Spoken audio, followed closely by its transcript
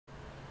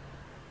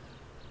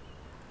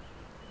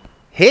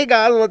Hey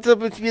guys, what's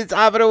up? It's me, it's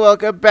Ivan.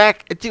 Welcome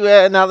back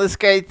to another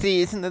skate.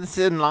 Isn't this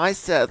a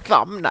nice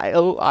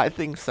thumbnail? I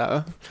think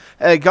so.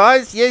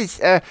 Guys,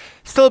 yes,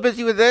 still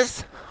busy with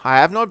this. I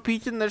have not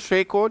beaten this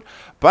record,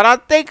 but I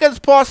think it's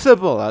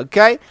possible,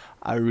 okay?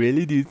 I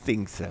really do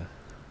think so.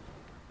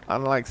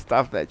 Unlike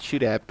stuff that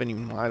should happen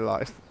in my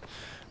life,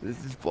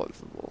 this is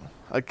possible.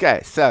 Okay,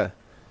 so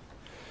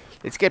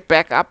let's get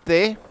back up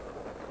there.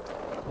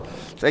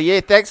 So yeah,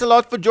 thanks a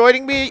lot for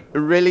joining me.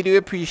 Really do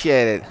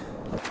appreciate it.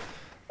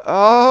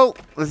 Oh,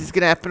 this is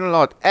gonna happen a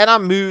lot. And I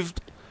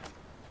moved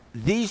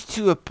these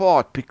two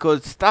apart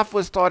because stuff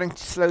was starting to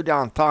slow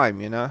down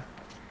time, you know.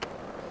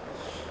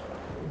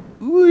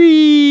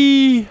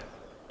 Whee!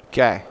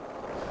 Okay.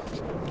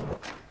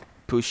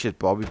 Push it,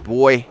 Bobby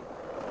boy.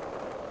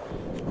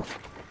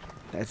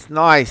 That's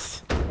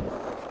nice.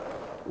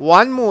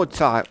 One more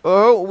time.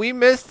 Oh, we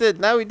missed it.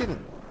 No, we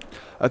didn't.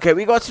 Okay,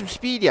 we got some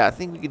speed here. I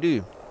think we can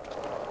do.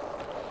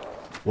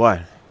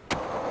 1,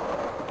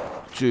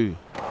 2,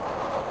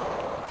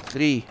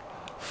 3,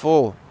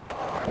 4.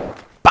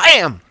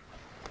 Bam!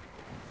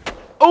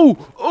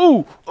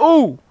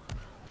 Oh!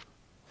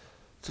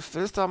 It's the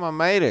first time I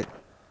made it.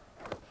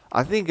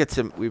 I think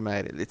we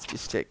made it. Let's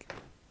just check.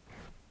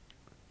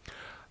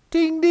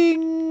 Ding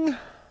ding.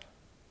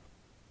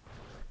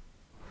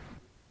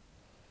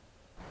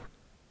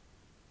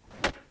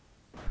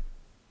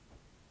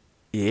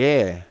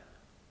 Yeah.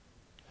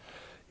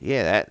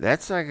 Yeah,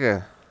 that's like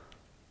a...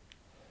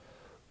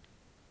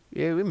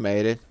 Yeah, we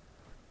made it.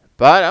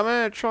 But I'm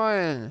gonna try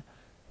and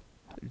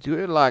do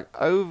it like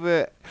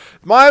over.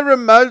 My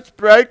remote's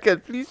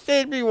broken. Please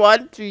send me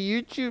one to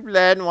YouTube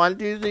land 1,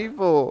 2, 3,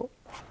 4.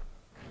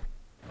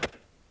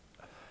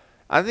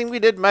 I think we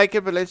did make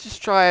it, but let's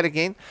just try it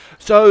again.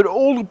 So it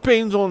all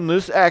depends on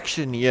this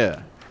action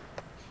here.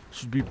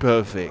 Should be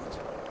perfect.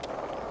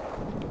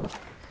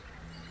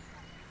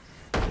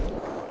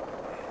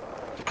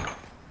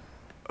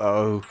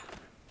 Oh,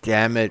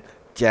 damn it,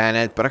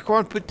 Janet. But I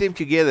can't put them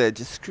together. It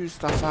just screws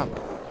stuff up.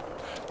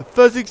 The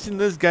physics in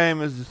this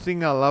game is the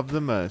thing I love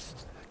the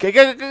most. Okay,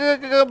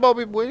 go,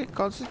 Bobby boy.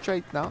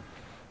 Concentrate now.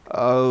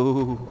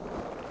 Oh,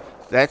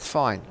 that's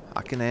fine.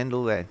 I can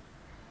handle that.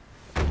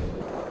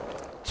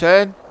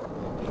 Turn.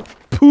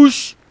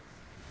 Push.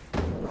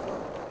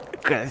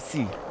 Okay, let's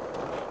see.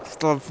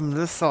 Start from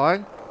this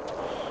side.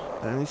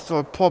 And we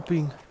start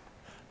popping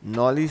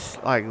nollies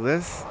like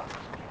this.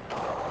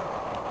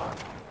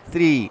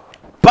 3.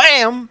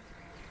 Bam!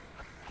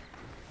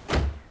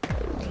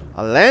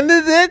 I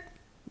landed it.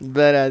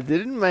 But I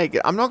didn't make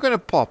it. I'm not going to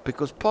pop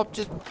because pop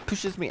just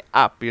pushes me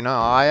up, you know,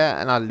 higher,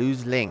 and I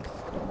lose length.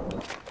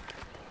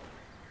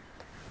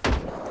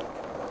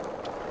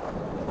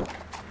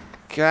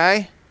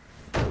 Okay.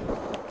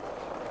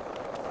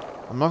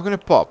 I'm not going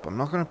to pop. I'm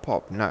not going to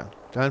pop. No,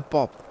 don't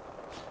pop.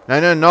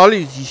 No,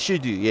 nollies you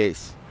should do,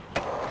 yes.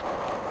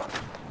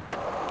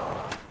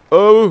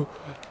 Oh,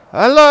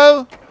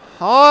 hello.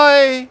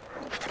 Hi.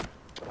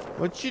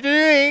 What you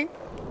doing?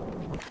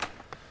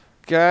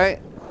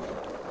 Okay.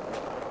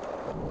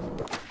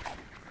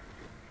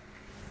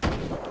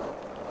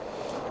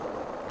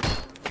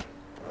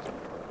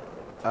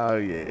 Oh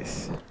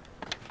yes.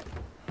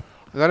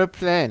 I got a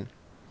plan.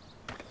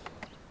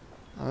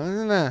 I'm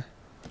gonna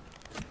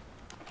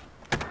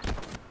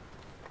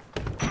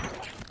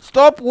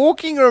stop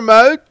walking,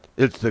 remote.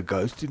 It's the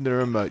ghost in the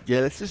remote. Yeah,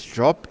 let's just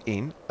drop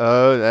in.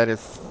 Oh, that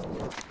is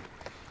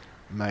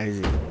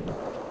amazing.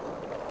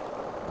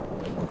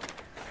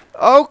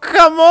 Oh,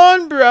 come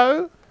on,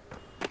 bro.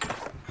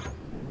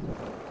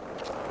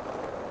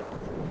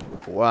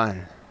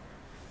 1.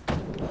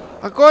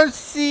 I can't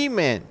see,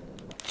 man.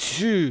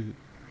 2.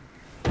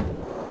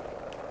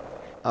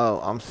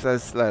 Oh, I'm so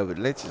slow, but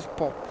let's just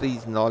pop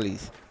these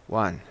nollies.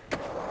 1,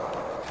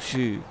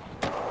 2,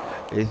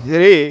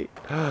 3,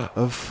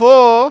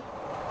 4.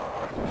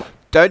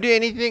 Don't do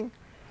anything.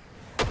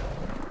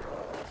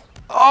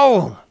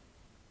 Oh!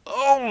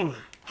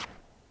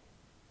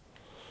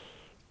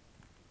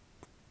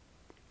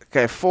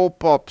 Okay, 4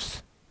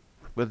 pops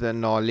with a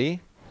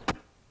nollie.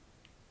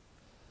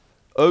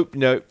 Oh,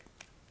 no.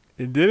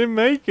 It didn't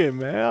make it,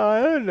 man.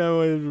 I don't know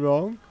what's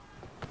wrong.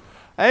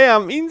 Hey,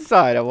 I'm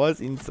inside. I was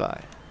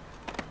inside.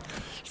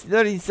 It's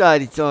not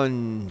inside, it's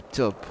on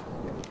top.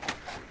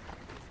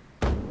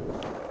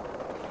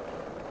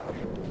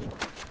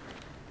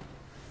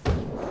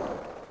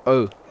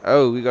 Oh,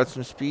 we got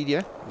some speed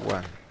here.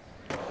 1,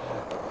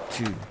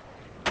 2,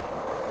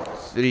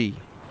 3,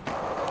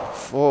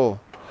 4,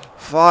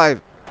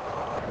 5.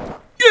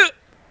 Yeah.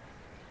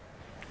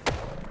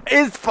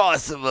 It's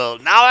possible.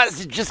 Now I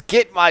should just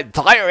get my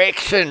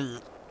direction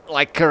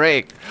like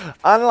correct.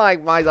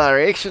 Unlike my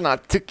direction I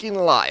took in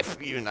life,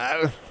 you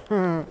know.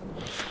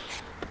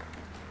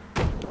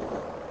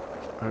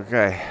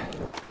 Okay.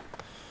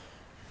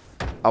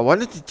 I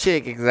wanted to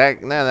check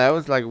exact. No, that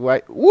was like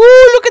wait. Woo!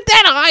 Look at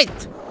that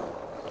height.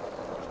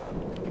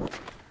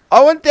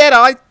 I want that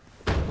height.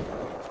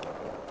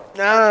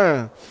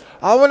 No,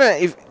 I wanna.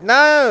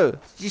 No.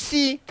 Did you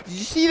see? Did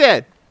you see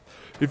that?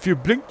 If you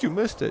blinked, you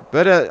missed it.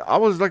 But I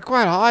was like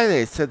quite high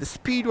there, so the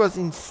speed was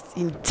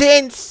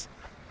intense.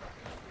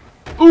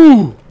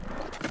 Ooh!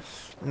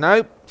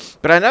 Nope.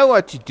 But I know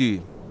what to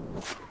do.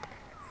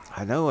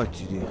 I know what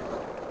to do.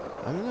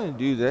 I'm gonna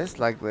do this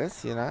like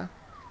this, you know.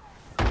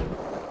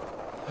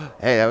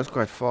 Hey, that was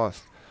quite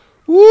fast.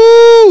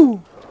 Woo!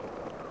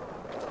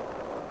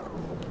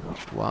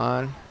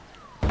 One.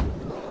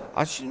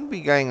 I shouldn't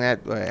be going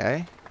that way,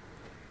 eh?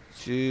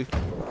 Two.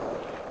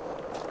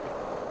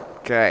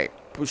 Okay,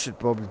 push it,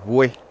 Bobby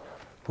boy.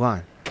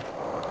 One.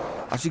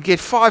 I should get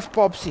 5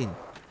 pops in.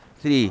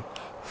 3,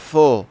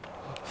 4,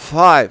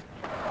 5.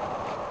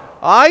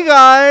 Hi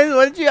guys,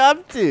 what you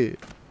up to?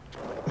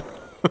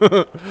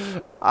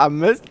 I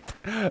missed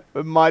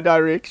my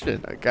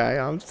direction. Okay,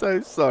 I'm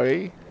so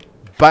sorry.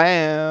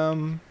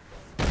 Bam.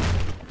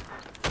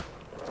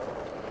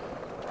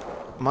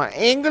 My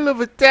angle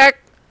of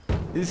attack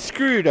is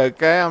screwed.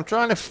 Okay, I'm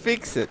trying to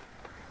fix it.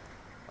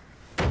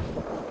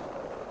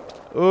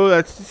 Oh,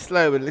 that's too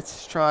slow, but let's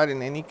just try it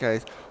in any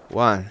case.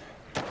 1,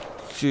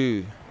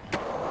 2,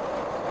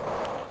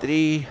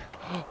 3,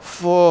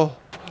 4,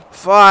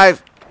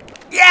 5.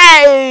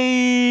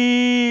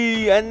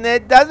 Yay! And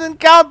that doesn't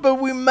count, but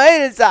we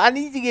made it, so I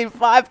need to get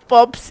 5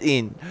 pops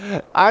in.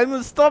 I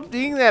must stop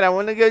doing that. I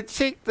want to go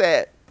check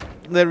the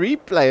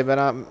replay, but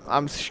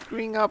I'm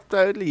screwing up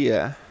totally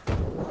here.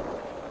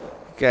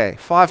 Okay,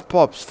 5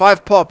 pops,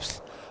 5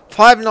 pops,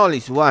 5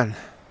 nollies. 1,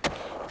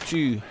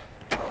 2,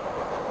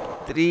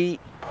 3,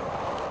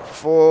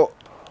 4,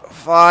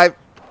 5.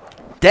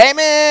 Damn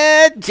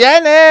it,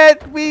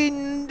 Janet! We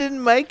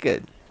didn't make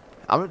it.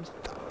 I'm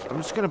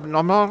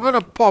not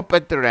gonna pop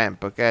at the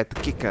ramp, okay, at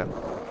the kicker.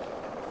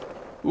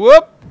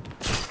 Whoop!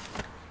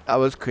 That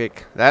was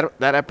quick. That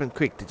happened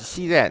quick. Did you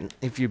see that?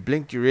 If you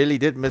blinked, you really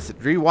did miss it.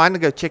 Rewind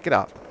and go check it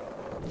out.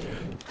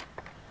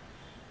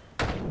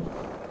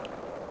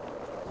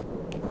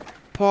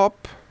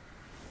 Pop.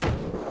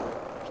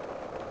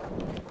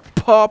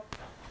 Pop.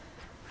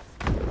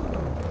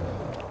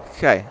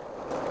 Okay.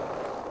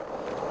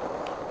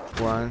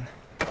 1,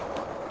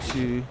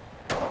 2,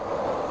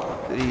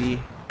 3,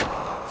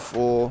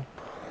 4,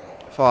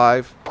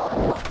 5.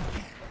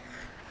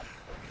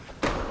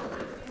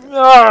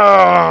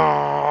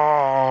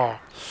 Oh!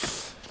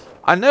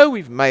 I know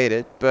we've made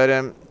it, but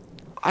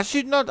I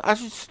should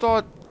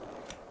start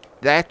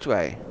that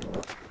way.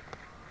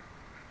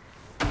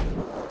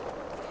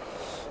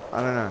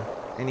 I don't know.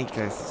 Any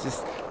case,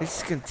 let's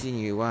just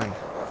continue. 1,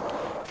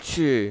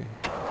 2,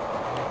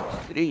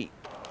 3,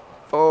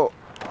 4.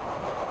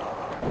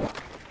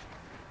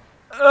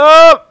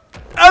 Oh!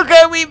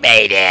 Okay, we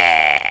made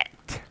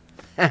it!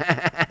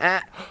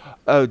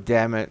 Oh,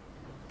 damn it.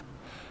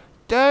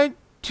 Don't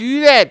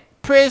do that.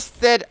 Press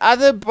that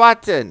other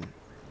button.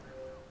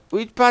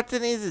 Which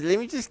button is it? Let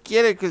me just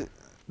get it.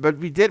 But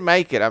we did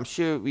make it. I'm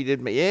sure we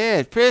did make it.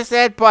 Yeah, press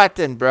that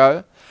button,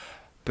 bro.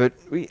 But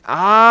we...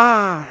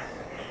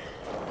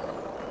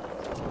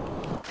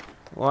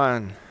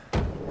 1,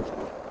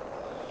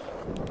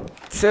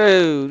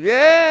 2.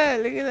 Yeah,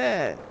 look at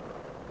that.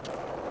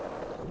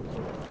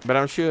 But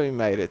I'm sure we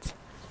made it.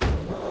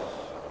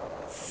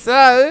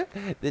 So,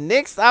 the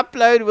next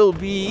upload will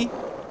be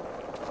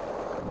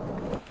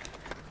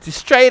to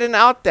straighten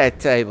out that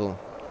table.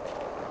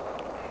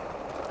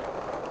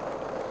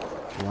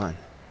 1,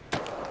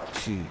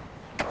 2,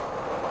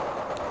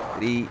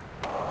 3,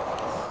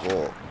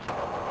 4.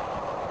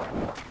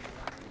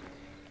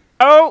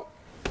 Oh!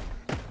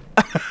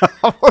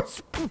 I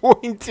was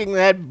pointing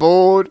that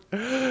board.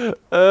 So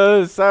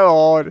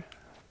hard.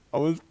 I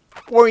was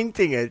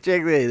pointing it.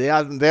 Check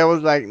there. There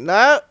was like,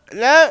 no,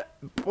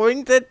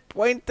 point it.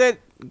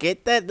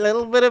 Get that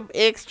little bit of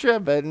extra,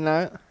 but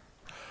no.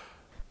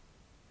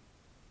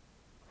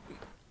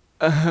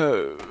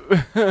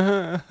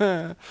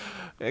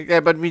 Okay,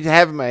 but we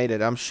have made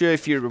it. I'm sure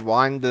if you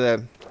rewind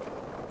the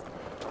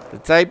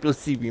tape, you'll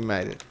see we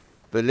made it.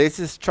 But let's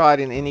just try it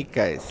in any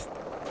case.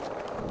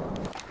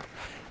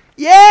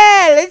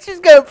 Yeah, let's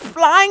just go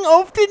flying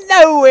off to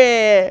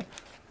nowhere.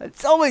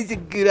 That's always a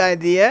good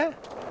idea.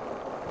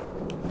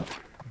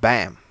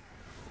 Bam.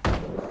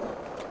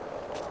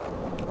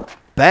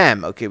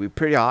 Bam. Okay, we're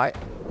pretty high.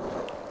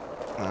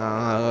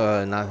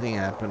 Nothing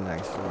happened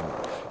actually.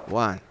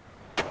 1,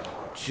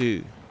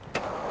 2,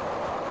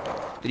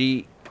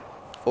 3,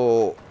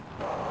 4.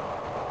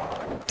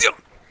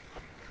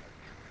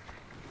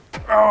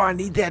 Oh, I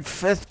need that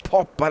 5th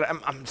pop, but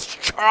I'm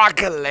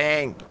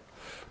struggling.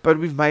 But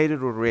we've made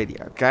it already,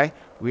 okay?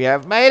 We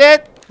have made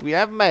it. We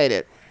have made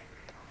it.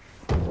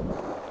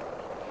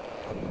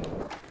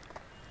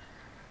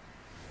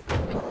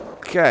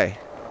 Okay.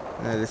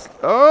 Now this.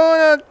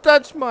 Oh, no,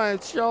 touch my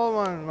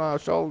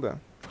shoulder.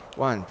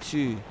 1,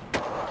 2,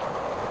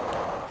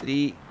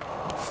 3,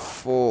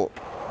 4.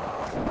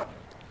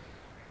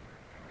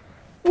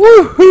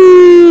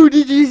 Woohoo!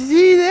 Did you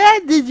see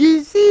that? Did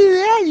you see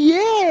that?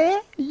 Yeah.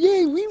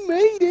 Yeah, we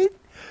made it.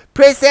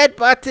 Press that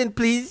button,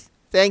 please.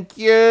 Thank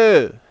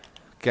you.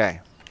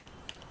 Okay.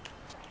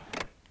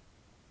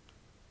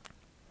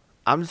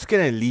 I'm just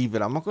gonna leave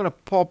it. I'm not gonna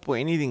pop or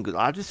anything because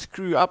I just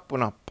screw up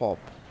when I pop.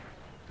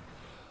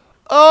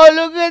 Oh,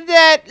 look at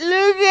that!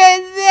 Look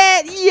at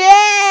that!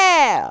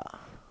 Yeah!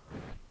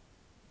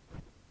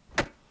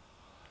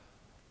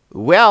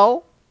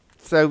 Well,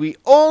 so we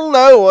all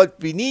know what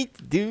we need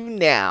to do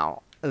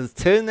now. Is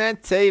turn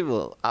that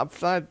table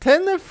upside,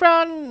 turn the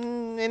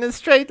front in a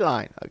straight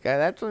line. Okay,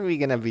 that's what we're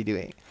gonna be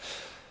doing.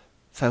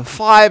 So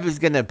 5 is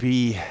gonna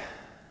be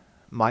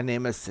my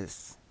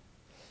nemesis.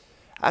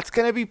 That's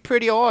gonna be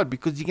pretty hard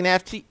because you're gonna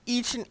have to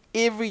each and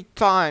every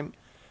time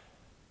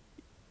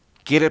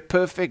get a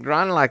perfect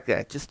run like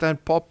that. Just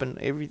don't pop and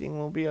everything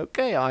will be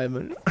okay,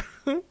 Ivan.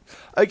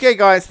 Okay,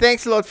 guys,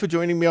 thanks a lot for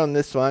joining me on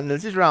this one.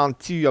 This is round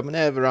 2. I'm gonna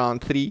have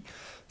round 3.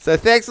 So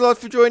thanks a lot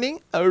for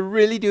joining. I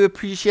really do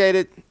appreciate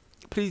it.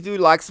 Please do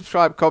like,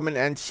 subscribe, comment,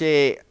 and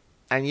share.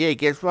 And yeah,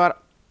 guess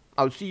what?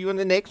 I'll see you in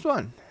the next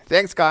one.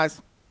 Thanks,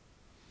 guys.